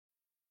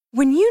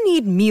When you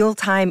need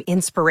mealtime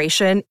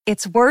inspiration,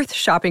 it's worth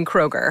shopping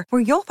Kroger,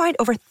 where you'll find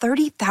over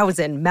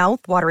 30,000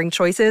 mouth-watering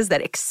choices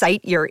that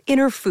excite your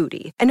inner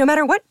foodie. And no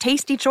matter what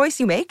tasty choice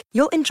you make,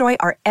 you'll enjoy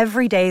our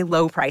everyday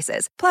low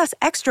prices, plus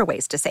extra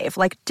ways to save,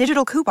 like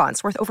digital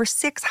coupons worth over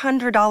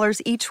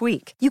 $600 each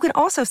week. You can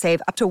also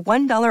save up to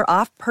 $1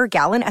 off per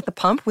gallon at the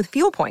pump with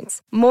fuel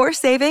points. More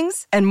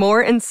savings and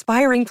more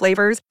inspiring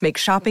flavors make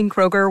shopping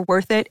Kroger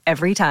worth it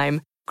every time.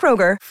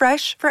 Kroger,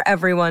 fresh for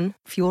everyone.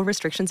 Fuel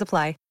restrictions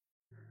apply.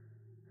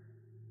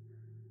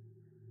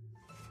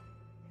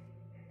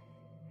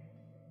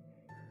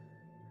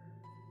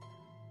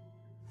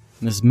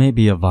 This may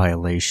be a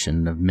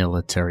violation of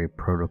military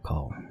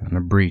protocol and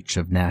a breach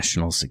of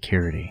national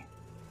security,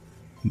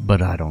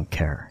 but I don't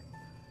care.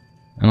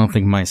 I don't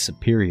think my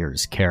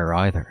superiors care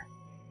either.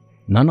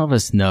 None of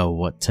us know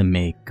what to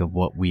make of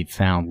what we've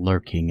found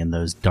lurking in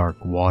those dark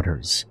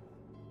waters,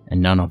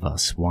 and none of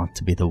us want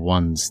to be the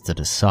ones to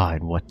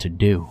decide what to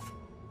do,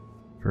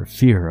 for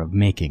fear of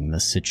making the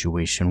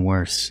situation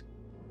worse.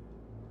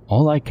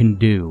 All I can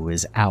do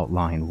is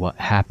outline what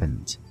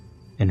happened,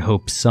 and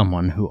hope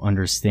someone who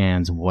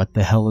understands what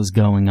the hell is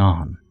going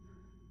on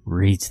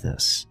reads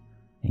this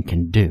and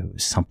can do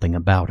something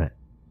about it.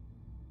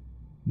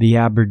 The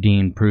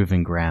Aberdeen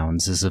Proving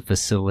Grounds is a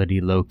facility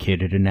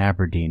located in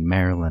Aberdeen,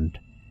 Maryland.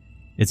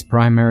 Its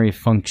primary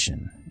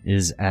function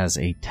is as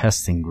a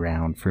testing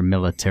ground for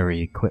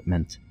military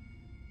equipment,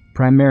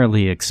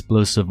 primarily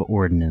explosive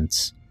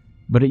ordnance,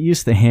 but it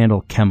used to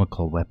handle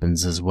chemical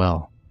weapons as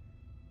well.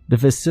 The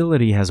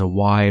facility has a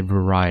wide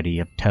variety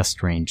of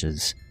test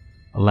ranges,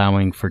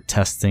 allowing for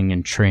testing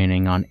and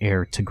training on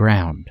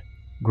air-to-ground,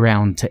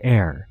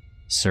 ground-to-air,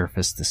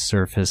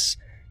 surface-to-surface,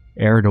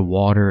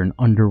 air-to-water, and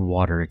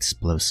underwater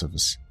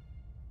explosives.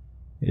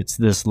 It's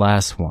this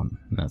last one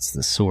that's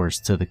the source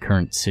to the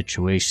current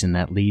situation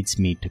that leads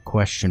me to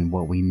question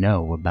what we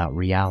know about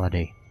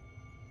reality.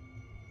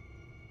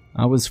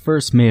 I was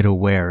first made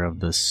aware of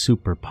the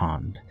super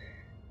pond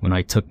when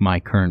I took my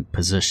current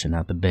position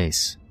at the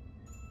base.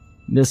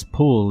 This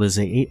pool is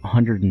a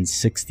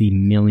 860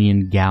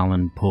 million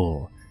gallon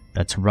pool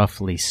that's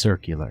roughly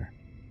circular.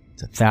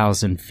 It's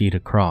 1,000 feet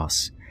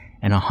across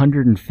and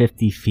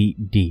 150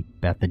 feet deep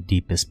at the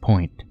deepest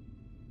point.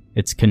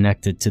 It's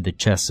connected to the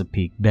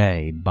Chesapeake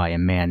Bay by a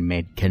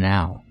man-made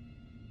canal.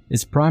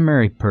 Its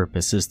primary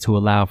purpose is to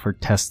allow for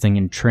testing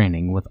and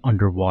training with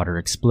underwater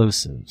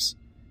explosives.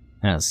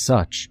 As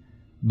such,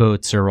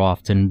 boats are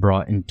often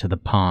brought into the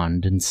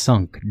pond and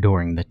sunk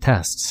during the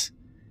tests,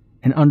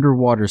 and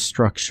underwater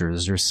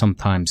structures are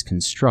sometimes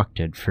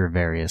constructed for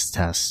various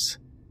tests.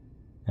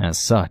 As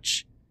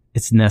such,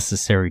 it's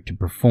necessary to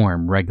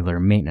perform regular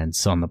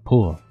maintenance on the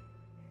pool.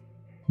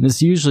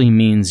 This usually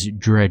means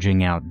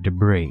dredging out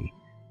debris,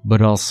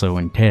 but also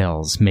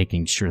entails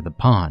making sure the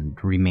pond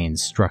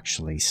remains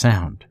structurally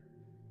sound.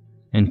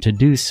 And to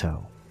do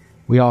so,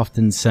 we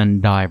often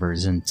send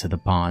divers into the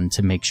pond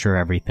to make sure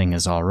everything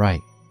is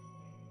alright.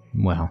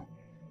 Well,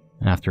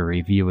 after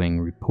reviewing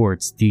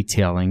reports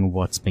detailing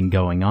what's been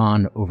going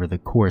on over the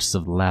course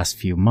of the last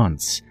few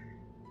months,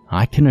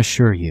 I can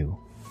assure you,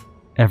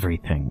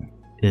 everything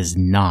is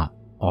not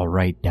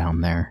alright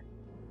down there.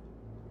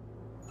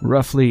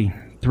 Roughly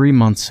 3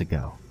 months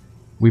ago,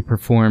 we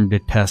performed a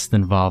test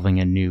involving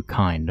a new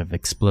kind of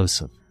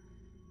explosive.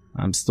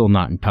 I'm still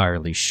not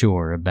entirely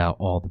sure about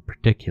all the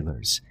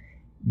particulars,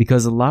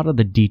 because a lot of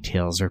the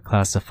details are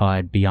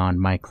classified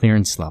beyond my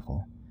clearance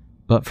level,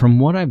 but from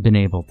what I've been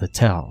able to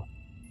tell,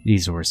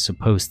 these were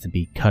supposed to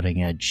be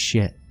cutting-edge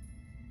shit.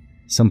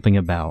 Something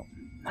about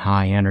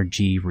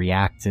high-energy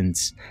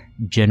reactants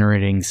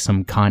generating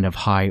some kind of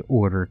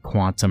high-order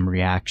quantum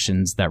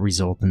reactions that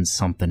result in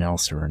something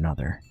else or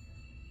another.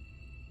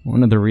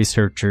 One of the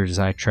researchers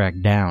I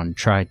tracked down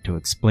tried to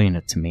explain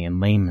it to me in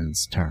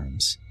layman's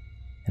terms,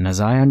 and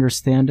as I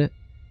understand it,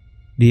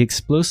 the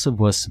explosive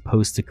was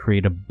supposed to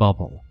create a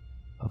bubble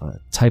of a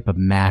type of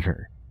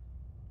matter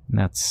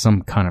that's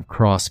some kind of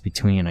cross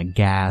between a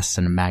gas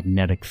and a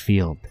magnetic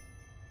field,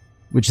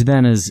 which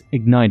then is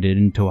ignited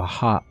into a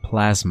hot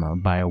plasma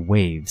by a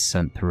wave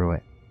sent through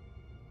it.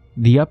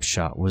 The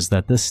upshot was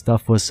that this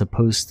stuff was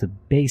supposed to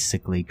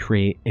basically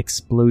create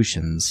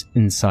explosions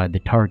inside the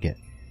target,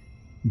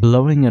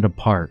 blowing it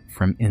apart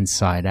from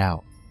inside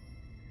out.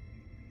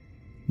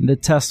 The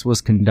test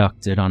was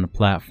conducted on a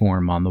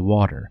platform on the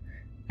water,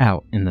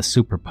 out in the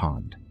super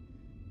pond.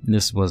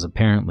 This was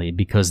apparently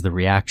because the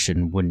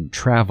reaction wouldn't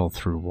travel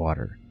through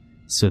water,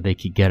 so they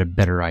could get a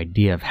better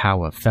idea of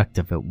how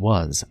effective it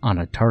was on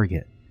a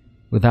target,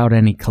 without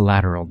any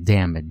collateral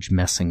damage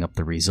messing up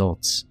the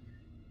results.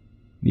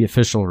 The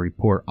official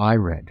report I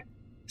read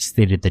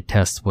stated the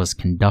test was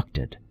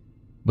conducted,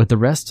 but the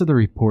rest of the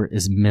report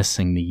is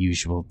missing the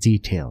usual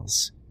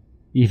details,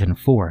 even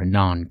for a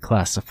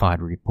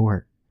non-classified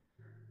report.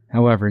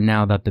 However,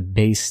 now that the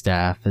base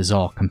staff is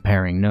all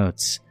comparing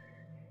notes,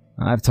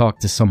 I've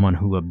talked to someone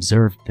who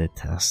observed the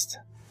test,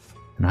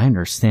 and I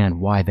understand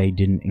why they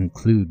didn't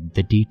include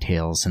the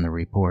details in the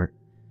report.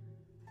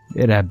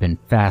 It had been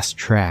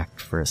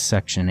fast-tracked for a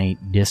Section 8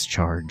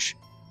 discharge,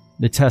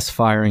 The test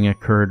firing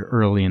occurred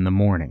early in the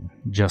morning,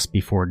 just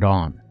before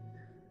dawn.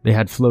 They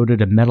had floated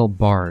a metal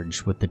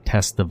barge with the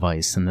test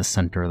device in the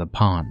center of the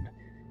pond,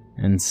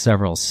 and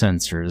several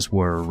sensors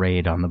were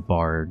arrayed on the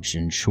barge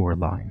and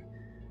shoreline.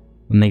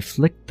 When they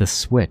flicked the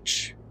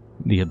switch,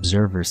 the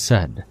observer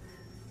said,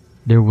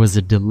 there was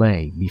a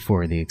delay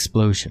before the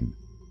explosion.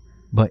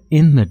 But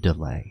in the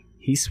delay,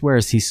 he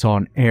swears he saw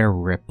an air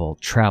ripple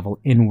travel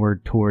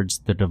inward towards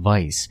the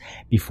device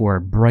before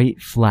a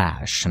bright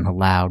flash and a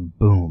loud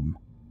boom.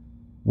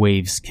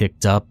 Waves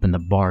kicked up and the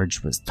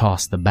barge was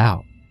tossed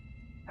about.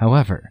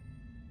 However,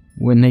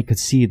 when they could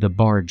see the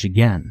barge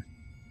again,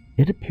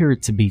 it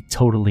appeared to be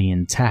totally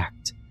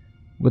intact,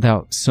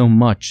 without so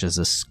much as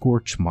a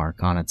scorch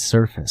mark on its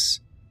surface,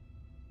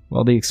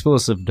 while the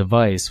explosive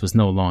device was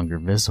no longer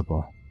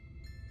visible.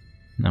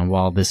 Now,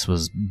 while this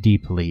was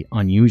deeply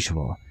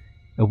unusual,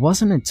 it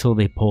wasn't until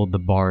they pulled the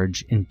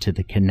barge into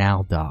the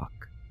canal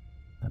dock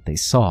that they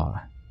saw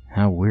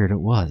how weird it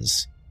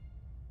was.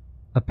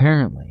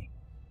 Apparently,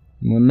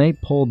 when they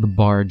pulled the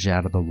barge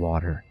out of the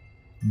water,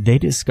 they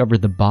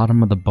discovered the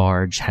bottom of the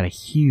barge had a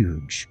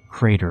huge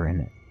crater in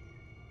it.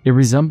 It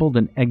resembled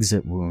an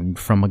exit wound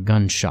from a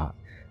gunshot,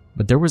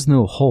 but there was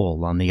no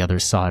hole on the other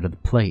side of the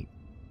plate,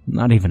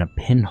 not even a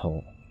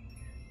pinhole.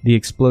 The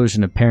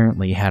explosion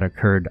apparently had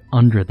occurred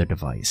under the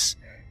device,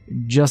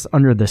 just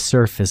under the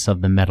surface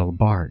of the metal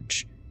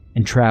barge,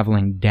 and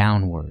traveling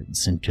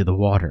downwards into the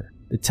water.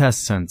 The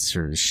test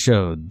sensors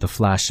showed the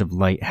flash of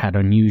light had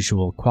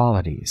unusual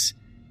qualities,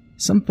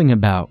 something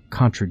about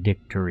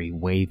contradictory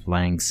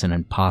wavelengths and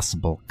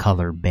impossible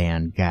color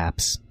band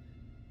gaps.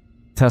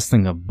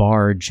 Testing of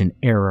barge and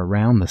air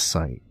around the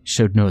site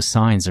showed no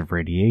signs of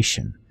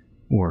radiation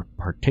or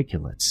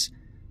particulates,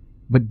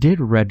 but did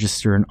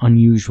register an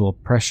unusual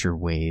pressure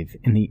wave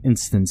in the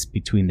instance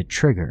between the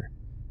trigger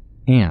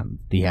and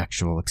the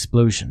actual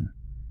explosion.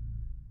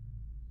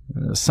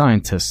 The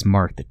scientists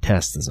marked the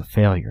test as a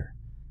failure,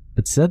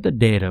 but said the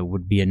data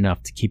would be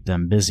enough to keep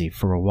them busy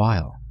for a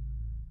while.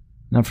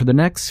 Now, for the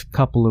next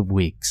couple of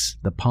weeks,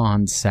 the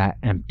pond sat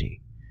empty.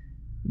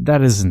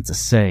 That isn't to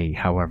say,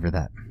 however,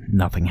 that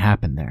nothing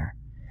happened there.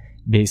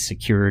 Base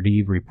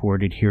security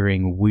reported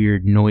hearing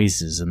weird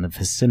noises in the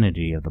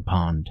vicinity of the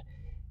pond,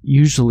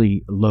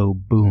 usually low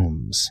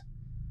booms.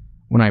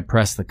 When I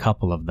pressed a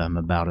couple of them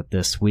about it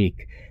this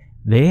week,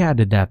 they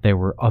added that there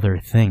were other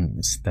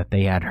things that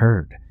they had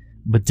heard,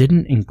 but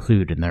didn't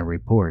include in their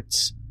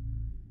reports.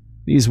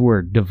 These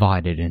were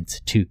divided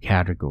into two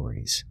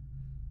categories.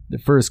 The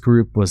first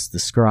group was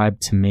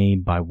described to me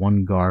by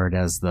one guard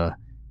as the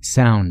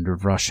sound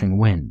of rushing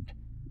wind,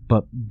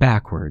 but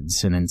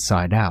backwards and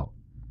inside out.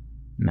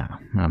 Now,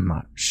 I'm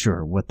not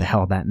sure what the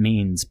hell that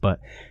means, but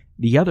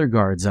the other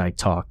guards I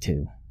talked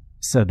to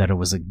said that it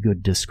was a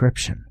good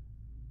description.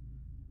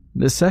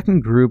 The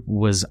second group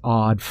was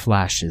odd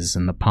flashes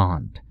in the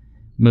pond.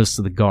 Most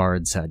of the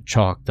guards had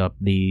chalked up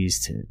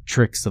these to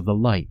tricks of the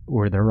light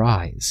or their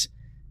eyes,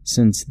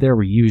 since they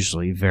were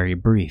usually very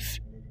brief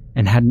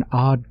and had an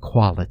odd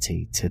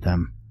quality to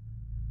them.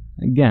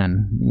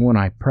 Again, when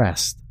I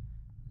pressed,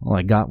 all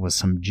I got was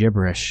some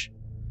gibberish,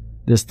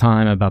 this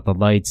time about the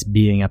lights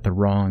being at the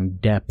wrong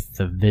depth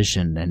of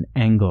vision and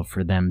angle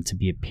for them to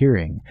be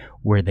appearing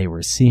where they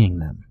were seeing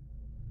them.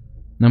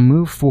 Now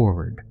move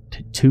forward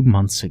to 2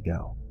 months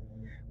ago,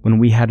 when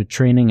we had a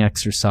training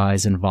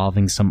exercise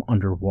involving some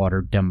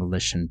underwater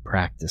demolition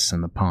practice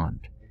in the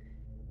pond.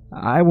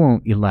 I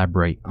won't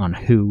elaborate on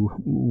who,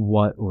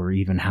 what, or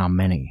even how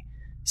many,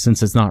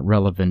 since it's not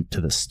relevant to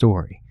the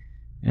story,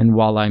 and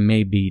while I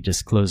may be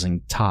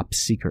disclosing top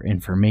secret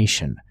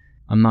information,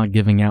 I'm not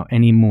giving out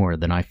any more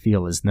than I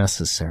feel is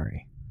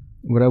necessary.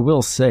 What I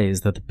will say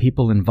is that the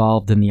people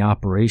involved in the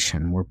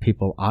operation were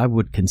people I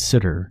would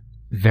consider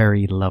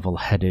very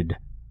level-headed,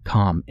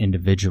 calm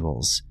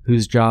individuals,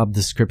 whose job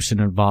description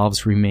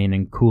involves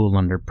remaining cool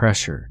under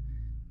pressure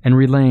and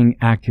relaying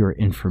accurate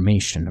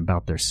information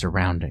about their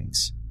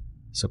surroundings.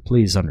 So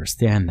please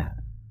understand that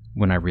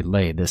when I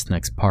relay this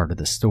next part of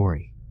the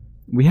story.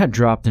 We had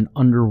dropped an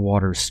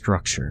underwater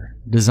structure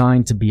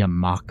designed to be a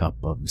mock-up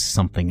of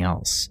something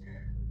else,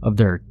 of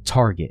their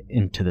target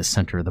into the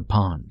center of the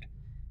pond,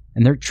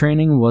 and their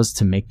training was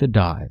to make the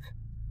dive,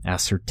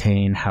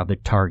 ascertain how the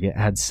target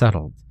had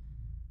settled,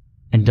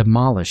 and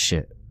demolish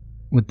it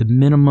with the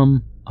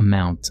minimum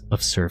amount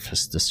of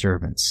surface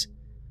disturbance.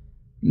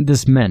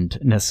 This meant,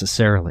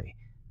 necessarily,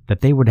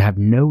 that they would have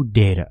no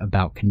data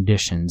about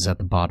conditions at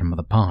the bottom of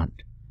the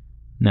pond.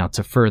 Now,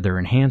 to further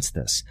enhance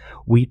this,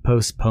 we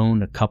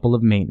postponed a couple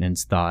of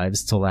maintenance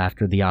dives till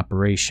after the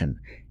operation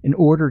in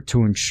order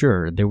to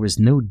ensure there was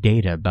no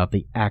data about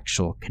the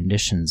actual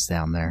conditions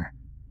down there.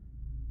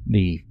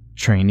 The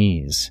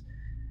trainees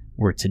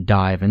were to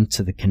dive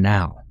into the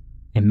canal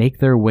and make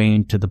their way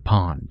into the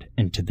pond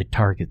and to the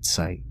target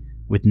site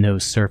with no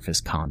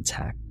surface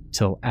contact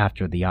till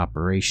after the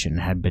operation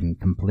had been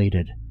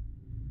completed.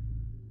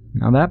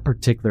 Now, that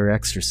particular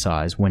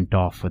exercise went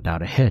off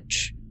without a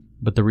hitch,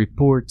 but the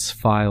reports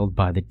filed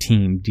by the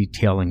team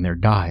detailing their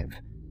dive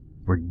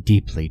were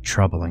deeply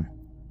troubling.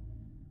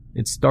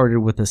 It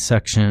started with a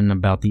section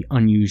about the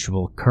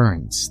unusual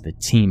currents the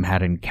team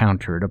had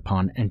encountered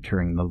upon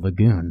entering the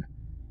lagoon.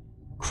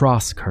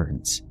 Cross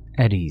currents,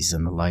 eddies,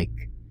 and the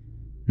like.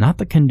 Not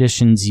the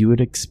conditions you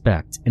would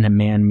expect in a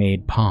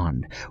man-made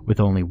pond with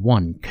only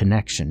one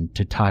connection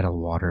to tidal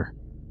water.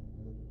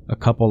 A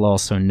couple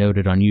also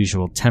noted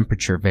unusual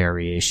temperature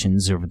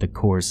variations over the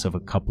course of a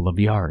couple of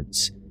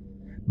yards.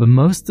 But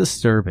most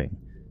disturbing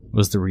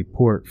was the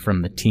report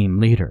from the team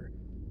leader,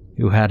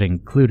 who had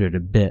included a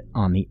bit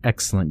on the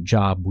excellent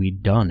job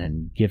we'd done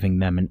in giving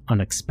them an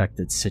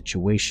unexpected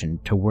situation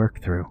to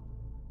work through.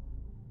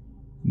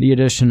 The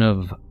addition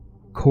of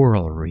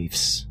coral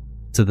reefs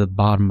to the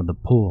bottom of the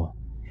pool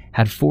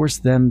had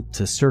forced them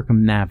to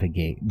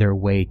circumnavigate their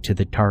way to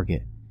the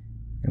target.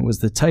 It was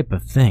the type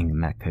of thing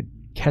that could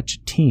catch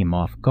a team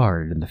off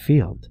guard in the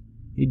field.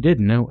 He did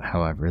note,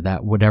 however,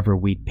 that whatever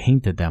we'd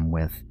painted them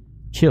with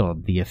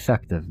killed the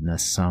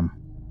effectiveness some,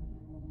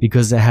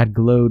 because it had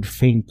glowed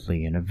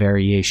faintly in a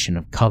variation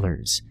of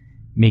colors,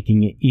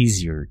 making it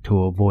easier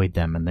to avoid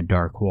them in the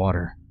dark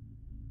water.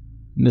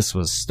 This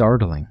was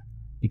startling,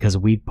 because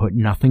we'd put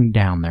nothing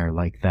down there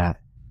like that.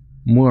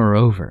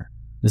 Moreover,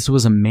 this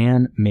was a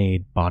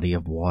man-made body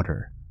of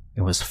water.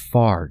 It was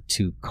far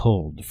too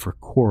cold for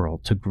coral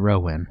to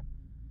grow in.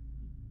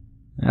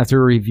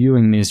 After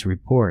reviewing these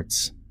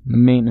reports, the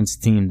maintenance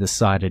team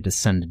decided to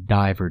send a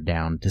diver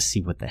down to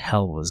see what the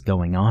hell was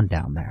going on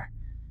down there.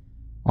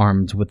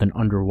 Armed with an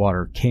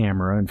underwater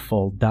camera and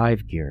full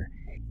dive gear,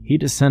 he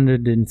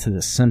descended into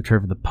the center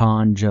of the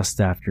pond just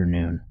after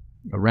noon.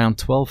 Around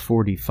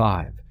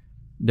 12:45,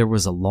 there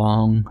was a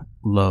long,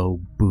 low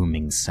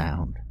booming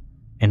sound,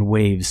 and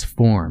waves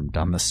formed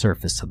on the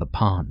surface of the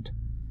pond.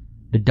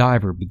 The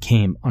diver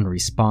became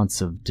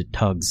unresponsive to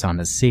tugs on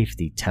his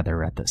safety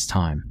tether at this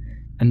time,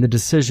 and the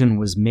decision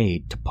was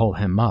made to pull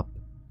him up.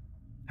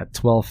 At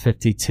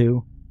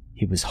 12:52,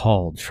 he was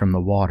hauled from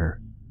the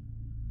water,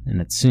 and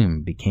it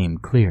soon became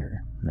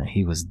clear that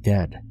he was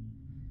dead.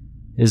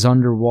 His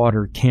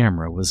underwater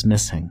camera was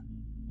missing,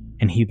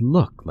 and he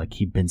looked like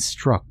he'd been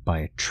struck by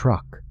a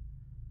truck.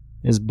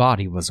 His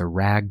body was a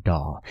rag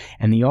doll,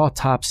 and the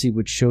autopsy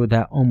would show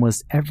that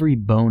almost every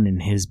bone in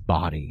his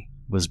body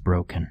was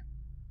broken.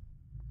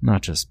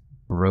 Not just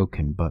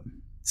broken, but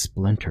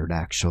splintered,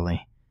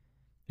 actually.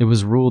 It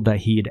was ruled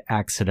that he had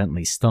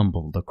accidentally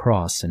stumbled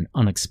across an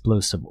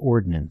unexplosive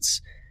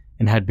ordnance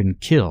and had been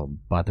killed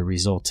by the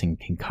resulting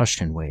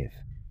concussion wave.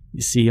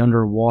 You see,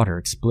 underwater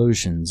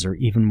explosions are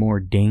even more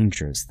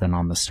dangerous than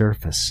on the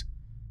surface,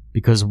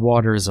 because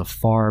water is a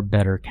far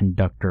better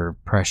conductor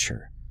of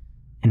pressure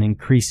and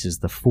increases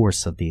the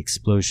force of the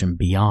explosion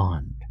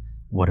beyond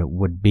what it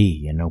would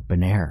be in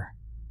open air.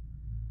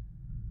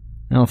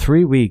 Now,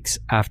 3 weeks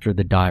after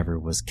the diver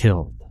was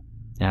killed,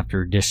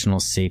 after additional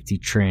safety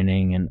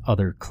training and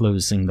other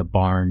closing the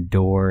barn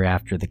door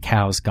after the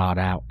cows got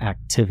out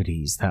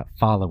activities that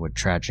follow a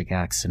tragic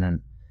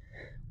accident,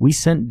 we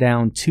sent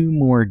down 2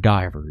 more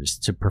divers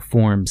to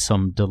perform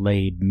some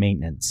delayed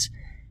maintenance,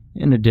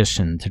 in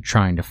addition to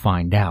trying to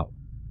find out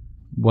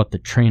what the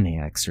training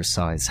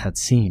exercise had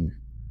seen.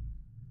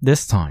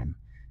 This time,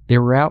 they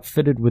were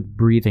outfitted with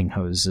breathing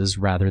hoses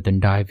rather than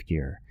dive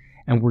gear,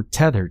 and were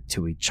tethered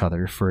to each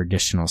other for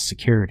additional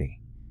security.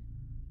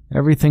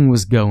 Everything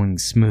was going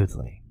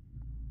smoothly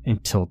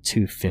until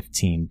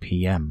 2:15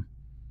 p.m.,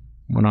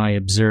 when I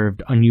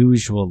observed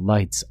unusual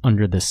lights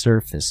under the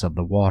surface of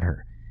the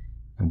water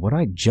and what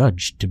I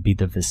judged to be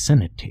the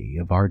vicinity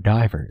of our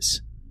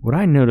divers. What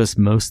I noticed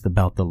most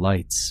about the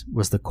lights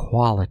was the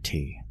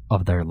quality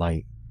of their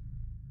light.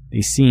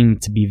 They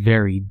seemed to be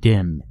very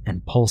dim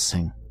and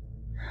pulsing,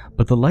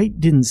 but the light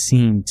didn't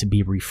seem to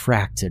be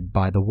refracted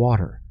by the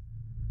water.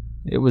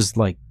 It was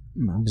like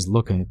I was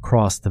looking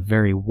across the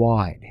very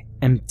wide,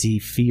 empty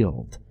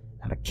field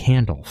at a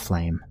candle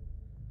flame.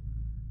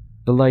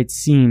 The lights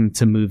seemed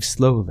to move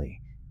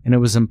slowly, and it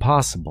was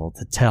impossible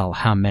to tell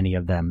how many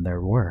of them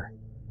there were.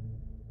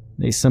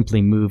 They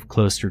simply moved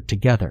closer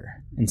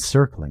together,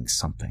 encircling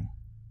something.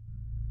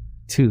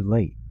 Too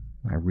late,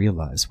 I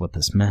realized what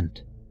this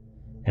meant,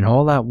 and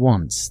all at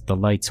once the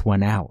lights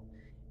went out,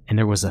 and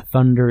there was a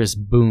thunderous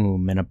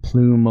boom and a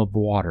plume of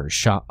water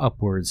shot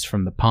upwards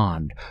from the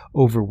pond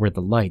over where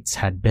the lights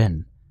had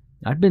been.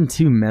 I'd been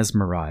too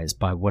mesmerized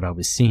by what I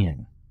was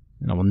seeing,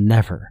 and I will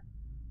never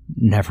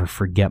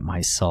forget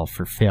myself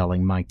for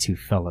failing my 2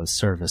 fellow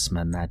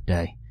servicemen that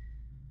day.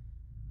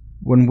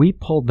 When we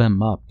pulled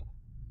them up,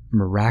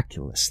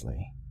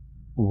 miraculously,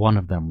 one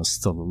of them was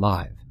still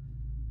alive,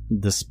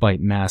 despite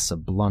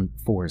massive blunt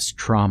force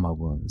trauma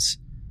wounds.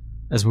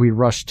 As we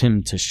rushed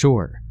him to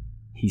shore,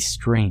 he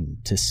strained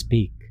to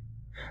speak,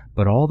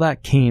 but all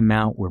that came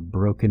out were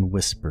broken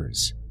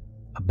whispers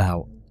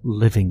about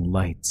living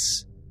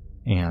lights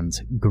and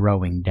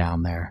growing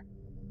down there.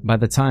 By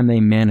the time they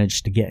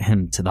managed to get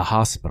him to the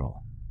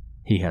hospital,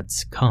 he had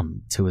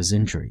succumbed to his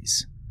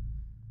injuries.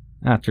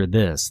 After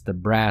this, the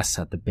brass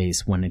at the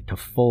base went into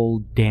full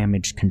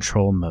damage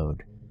control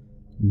mode.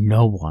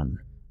 No one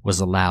was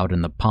allowed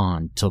in the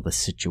pond till the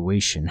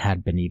situation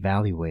had been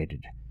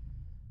evaluated.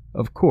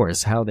 Of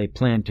course, how they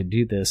planned to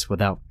do this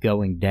without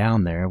going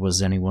down there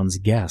was anyone's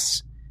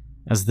guess.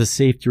 As the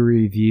safety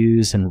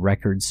reviews and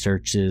record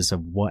searches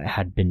of what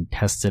had been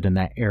tested in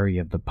that area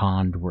of the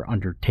pond were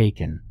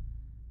undertaken,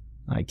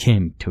 I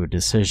came to a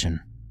decision.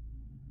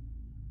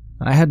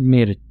 I had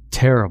made a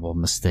terrible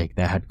mistake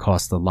that had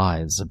cost the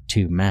lives of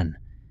 2 men,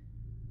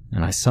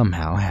 and I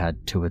somehow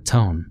had to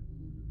atone.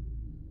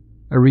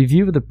 A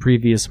review of the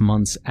previous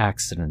month's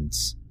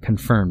accidents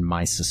confirmed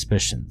my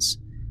suspicions.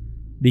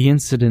 The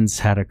incidents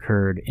had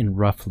occurred in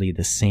roughly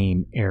the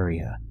same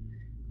area,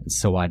 and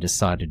so I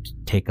decided to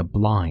take a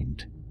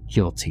blind,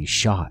 guilty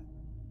shot.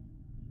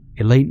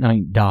 A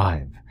late-night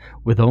dive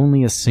with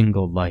only a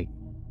single light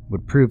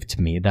would prove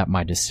to me that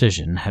my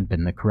decision had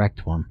been the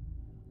correct one.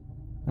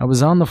 I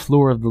was on the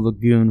floor of the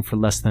lagoon for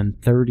less than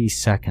 30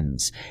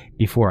 seconds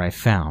before I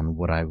found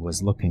what I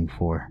was looking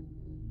for.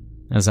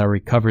 As I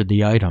recovered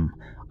the item,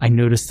 I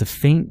noticed a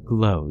faint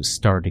glow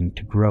starting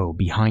to grow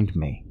behind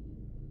me,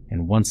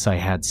 and once I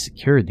had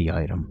secured the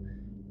item,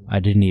 I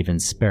didn't even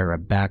spare a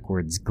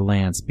backwards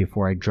glance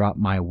before I dropped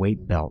my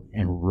weight belt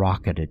and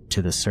rocketed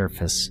to the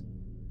surface.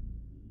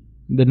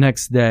 The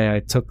next day, I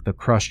took the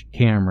crushed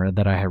camera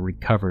that I had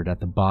recovered at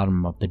the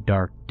bottom of the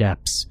dark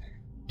depths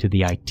to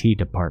the IT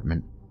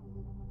department.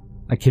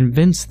 I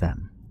convinced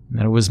them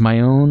that it was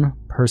my own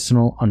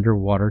personal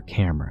underwater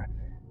camera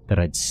that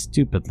I'd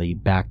stupidly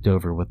backed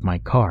over with my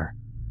car,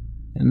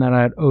 and that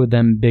I'd owe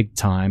them big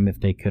time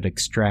if they could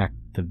extract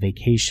the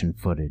vacation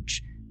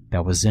footage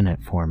that was in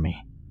it for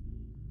me.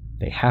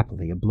 They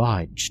happily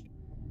obliged,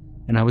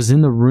 and I was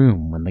in the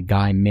room when the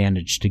guy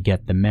managed to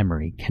get the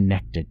memory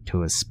connected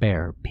to a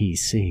spare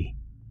PC.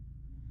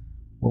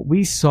 What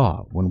we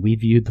saw when we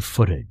viewed the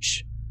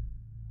footage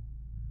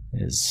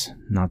is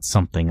not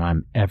something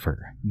I'm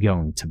ever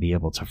going to be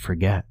able to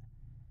forget.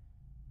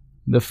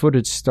 The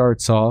footage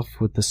starts off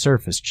with the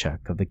surface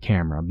check of the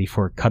camera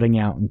before cutting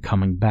out and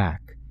coming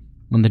back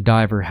when the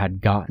diver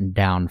had gotten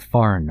down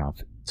far enough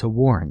to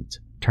warrant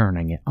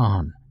turning it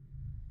on.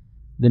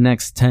 The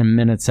next 10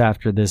 minutes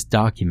after this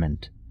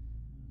document,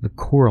 the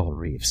coral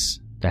reefs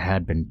that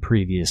had been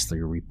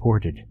previously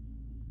reported.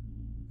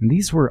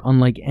 These were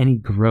unlike any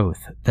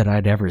growth that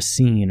I'd ever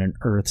seen in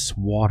Earth's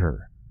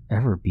water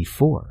ever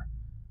before.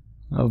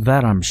 Of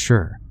that I'm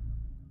sure.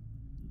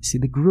 See,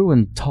 they grew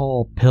in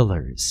tall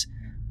pillars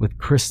with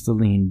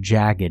crystalline,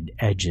 jagged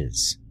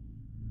edges.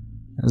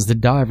 As the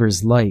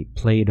diver's light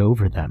played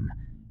over them,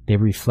 they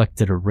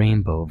reflected a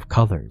rainbow of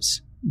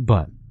colors,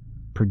 but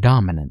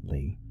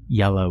predominantly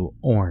yellow,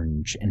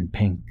 orange, and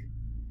pink.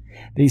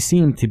 They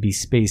seemed to be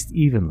spaced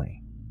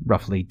evenly,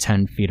 roughly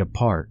 10 feet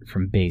apart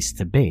from base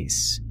to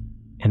base,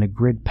 in a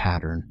grid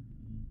pattern.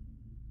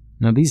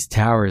 Now, these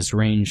towers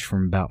ranged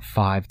from about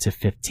 5 to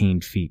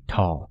 15 feet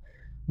tall,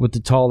 with the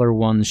taller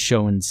ones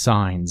showing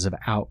signs of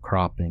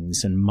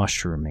outcroppings and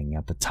mushrooming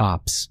at the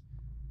tops.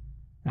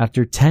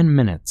 After 10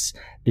 minutes,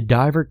 the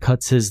diver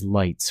cuts his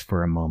lights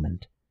for a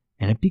moment,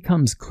 and it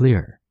becomes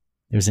clear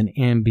there's an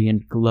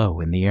ambient glow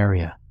in the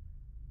area.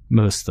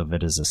 Most of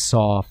it is a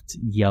soft,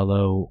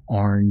 yellow,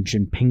 orange,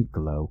 and pink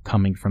glow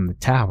coming from the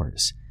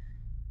towers,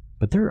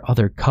 but there are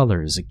other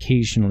colors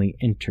occasionally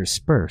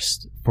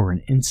interspersed for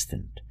an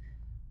instant,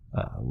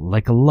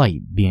 like a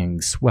light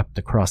being swept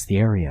across the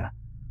area.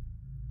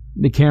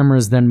 The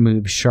cameras then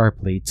move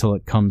sharply till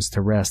it comes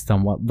to rest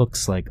on what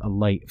looks like a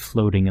light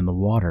floating in the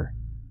water.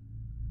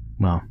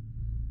 Well,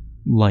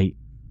 light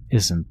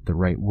isn't the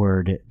right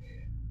word. It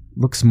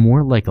looks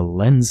more like a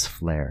lens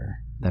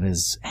flare that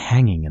is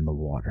hanging in the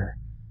water.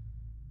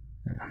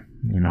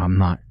 I'm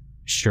not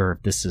sure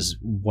if this is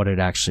what it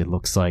actually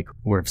looks like,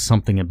 or if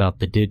something about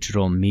the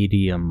digital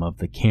medium of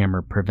the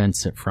camera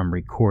prevents it from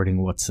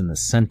recording what's in the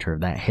center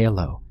of that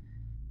halo,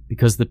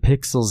 because the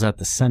pixels at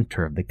the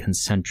center of the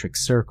concentric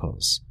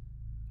circles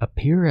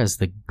appear as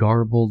the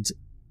garbled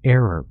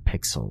error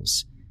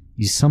pixels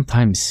you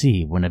sometimes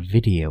see when a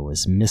video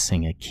is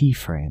missing a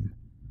keyframe.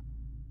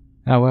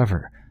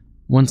 However,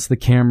 once the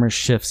camera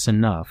shifts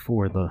enough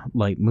or the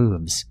light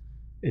moves,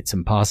 it's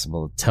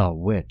impossible to tell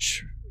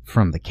which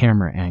from the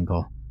camera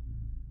angle,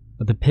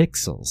 but the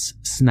pixels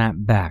snap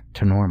back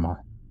to normal.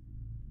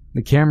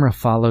 The camera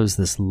follows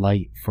this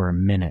light for a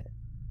minute,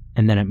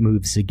 and then it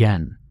moves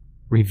again,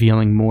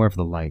 revealing more of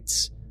the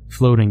lights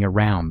floating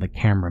around the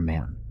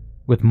cameraman,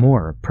 with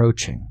more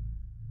approaching.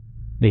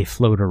 They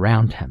float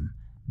around him,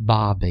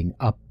 bobbing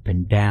up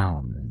and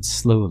down and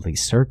slowly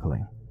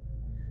circling.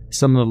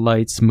 Some of the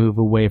lights move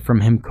away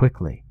from him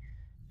quickly,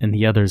 and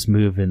the others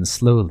move in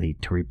slowly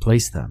to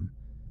replace them.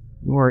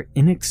 You are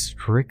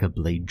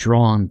inextricably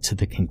drawn to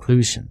the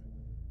conclusion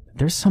that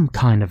there's some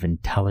kind of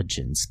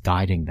intelligence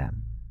guiding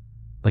them,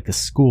 like a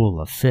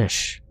school of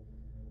fish,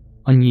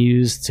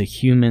 unused to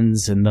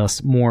humans and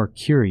thus more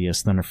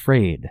curious than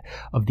afraid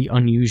of the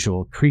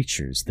unusual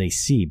creatures they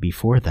see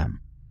before them.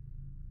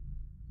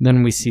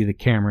 Then we see the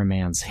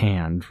cameraman's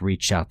hand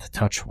reach out to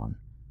touch one,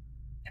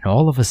 and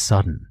all of a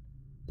sudden,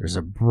 there's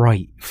a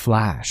bright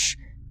flash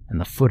and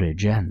the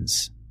footage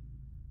ends.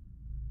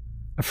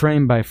 A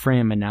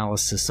frame-by-frame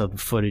analysis of the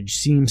footage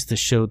seems to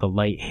show the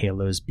light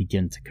halos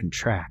begin to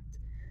contract,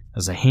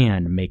 as a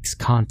hand makes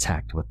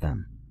contact with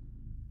them.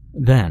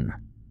 Then,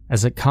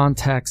 as it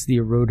contacts the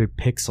eroded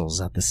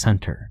pixels at the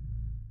center,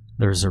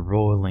 there's a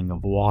rolling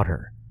of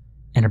water,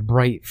 and a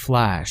bright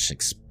flash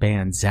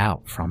expands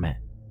out from it.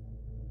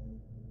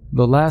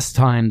 The last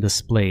time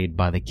displayed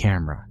by the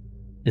camera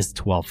is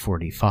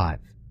 12:45.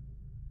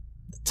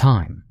 The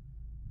time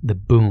the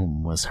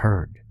boom was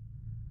heard.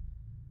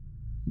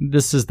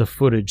 This is the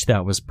footage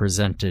that was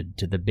presented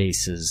to the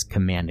base's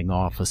commanding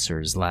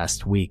officers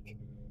last week,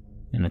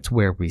 and it's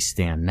where we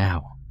stand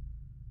now.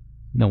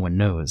 No one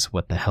knows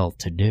what the hell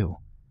to do.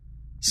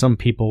 Some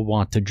people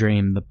want to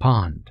drain the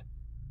pond.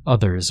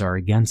 Others are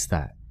against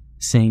that,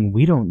 saying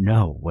we don't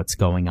know what's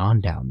going on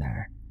down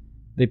there.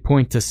 They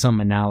point to some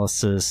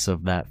analysis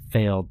of that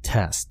failed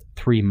test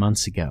 3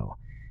 months ago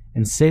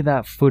and say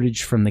that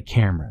footage from the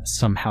camera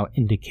somehow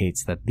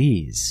indicates that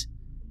these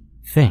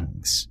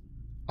things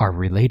are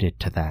related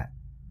to that.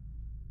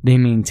 They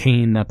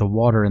maintain that the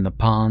water in the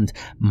pond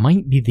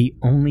might be the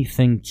only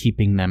thing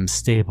keeping them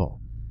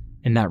stable,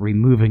 and that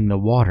removing the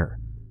water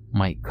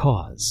might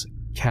cause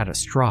a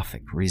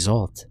catastrophic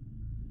result.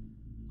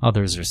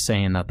 Others are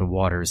saying that the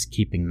water is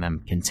keeping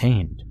them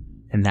contained,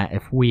 and that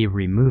if we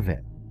remove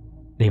it,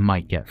 they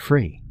might get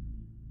free.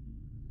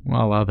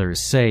 While others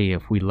say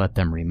if we let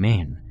them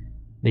remain,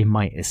 they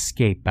might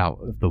escape out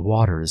of the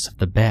waters of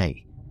the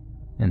bay,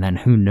 and then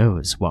who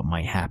knows what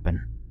might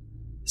happen.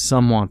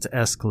 Some want to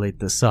escalate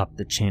this up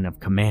the chain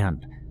of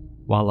command,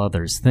 while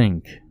others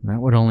think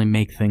that would only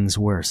make things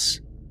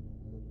worse.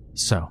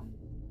 So,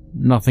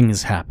 nothing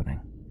is happening.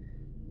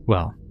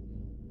 Well,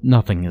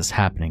 nothing is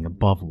happening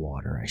above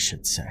water, I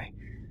should say.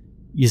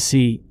 You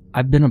see,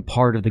 I've been a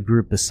part of the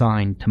group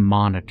assigned to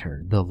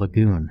monitor the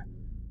lagoon,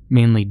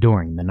 mainly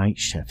during the night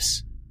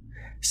shifts.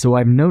 So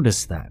I've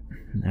noticed that,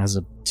 as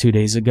of 2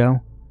 days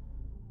ago,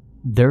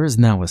 there is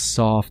now a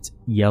soft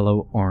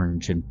yellow,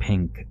 orange, and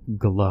pink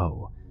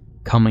glow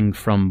coming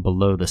from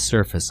below the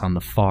surface on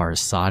the far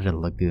side of the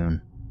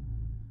lagoon.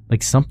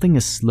 Like something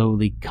is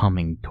slowly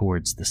coming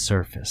towards the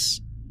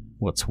surface.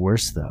 What's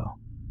worse, though,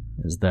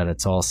 is that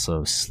it's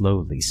also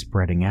slowly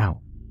spreading out.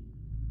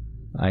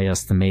 I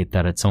estimate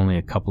that it's only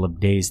a couple of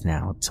days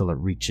now till it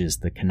reaches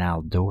the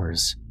canal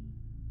doors.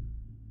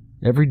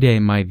 Every day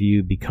my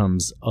view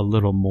becomes a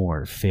little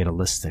more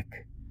fatalistic.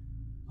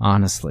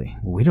 Honestly,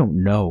 we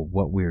don't know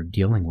what we're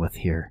dealing with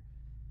here,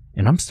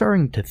 and I'm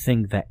starting to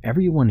think that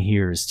everyone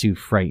here is too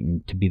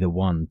frightened to be the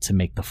one to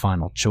make the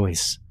final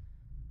choice.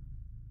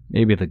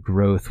 Maybe the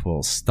growth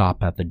will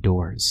stop at the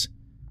doors.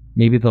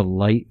 Maybe the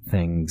light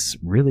things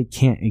really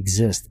can't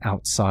exist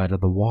outside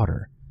of the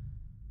water.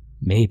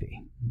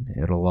 Maybe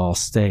it'll all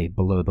stay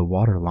below the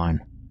waterline.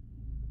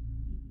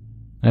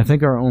 I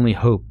think our only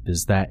hope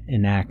is that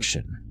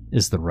inaction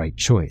is the right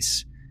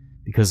choice,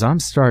 because I'm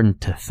starting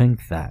to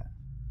think that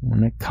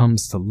when it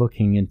comes to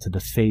looking into the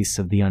face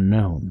of the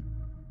unknown,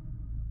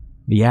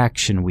 the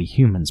action we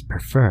humans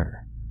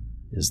prefer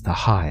is to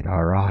hide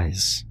our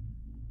eyes.